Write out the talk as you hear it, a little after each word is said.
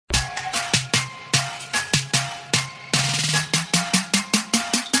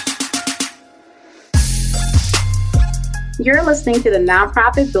You're listening to the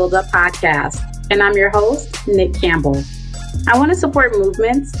Nonprofit Build-Up Podcast, and I'm your host, Nick Campbell. I want to support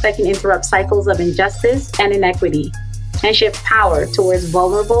movements that can interrupt cycles of injustice and inequity and shift power towards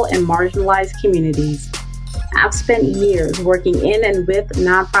vulnerable and marginalized communities. I've spent years working in and with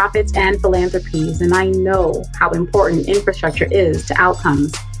nonprofits and philanthropies, and I know how important infrastructure is to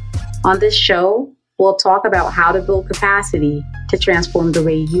outcomes. On this show, we'll talk about how to build capacity to transform the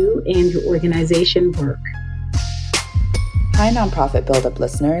way you and your organization work. Hi, Nonprofit Build-Up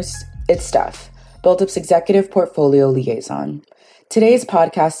listeners. It's Stef, Build-Up's Executive Portfolio Liaison. Today's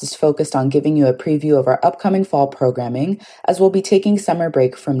podcast is focused on giving you a preview of our upcoming fall programming, as we'll be taking summer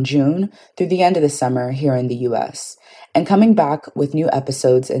break from June through the end of the summer here in the U.S., and coming back with new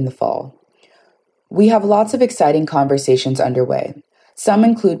episodes in the fall. We have lots of exciting conversations underway. Some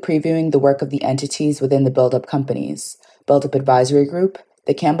include previewing the work of the entities within the Build-Up companies, Build-Up Advisory Group,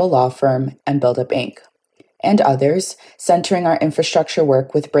 the Campbell Law Firm, and Build-Up Inc., and others centering our infrastructure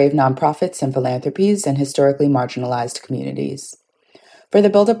work with brave nonprofits and philanthropies in historically marginalized communities. For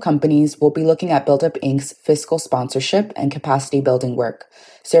the Build-Up companies, we'll be looking at Build-Up Inc.'s fiscal sponsorship and capacity building work,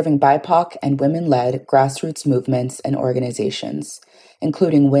 serving BIPOC and women-led grassroots movements and organizations,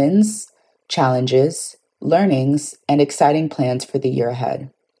 including wins, challenges, learnings, and exciting plans for the year ahead.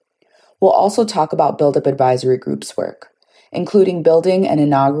 We'll also talk about Build-Up Advisory Group's work, including building an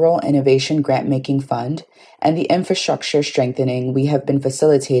inaugural innovation grant-making fund and the infrastructure strengthening we have been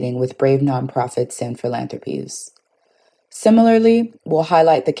facilitating with brave nonprofits and philanthropies. Similarly, we'll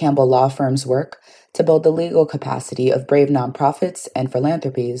highlight the Campbell Law Firm's work to build the legal capacity of brave nonprofits and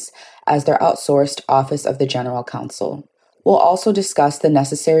philanthropies as their outsourced Office of the General Counsel. We'll also discuss the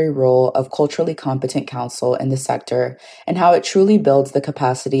necessary role of culturally competent counsel in the sector and how it truly builds the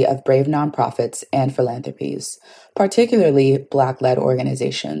capacity of brave nonprofits and philanthropies, particularly Black-led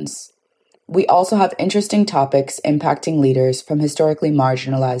organizations. We also have interesting topics impacting leaders from historically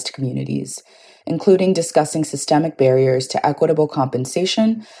marginalized communities, including discussing systemic barriers to equitable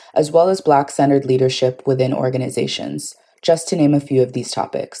compensation, as well as Black-centered leadership within organizations, just to name a few of these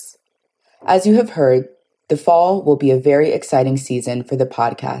topics. As you have heard, the fall will be a very exciting season for the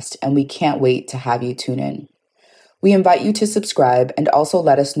podcast, and we can't wait to have you tune in. We invite you to subscribe and also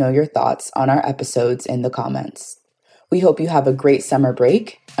let us know your thoughts on our episodes in the comments. We hope you have a great summer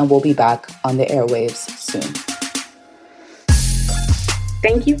break, and we'll be back on the airwaves soon.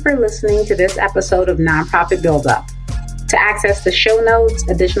 Thank you for listening to this episode of Nonprofit Build-Up. To access the show notes,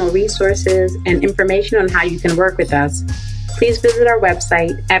 additional resources, and information on how you can work with us, please visit our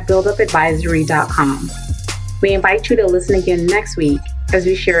website at buildupadvisory.com. We invite you to listen again next week as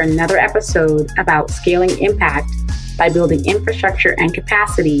we share another episode about scaling impact by building infrastructure and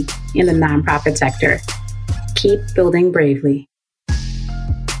capacity in the nonprofit sector. Keep building bravely.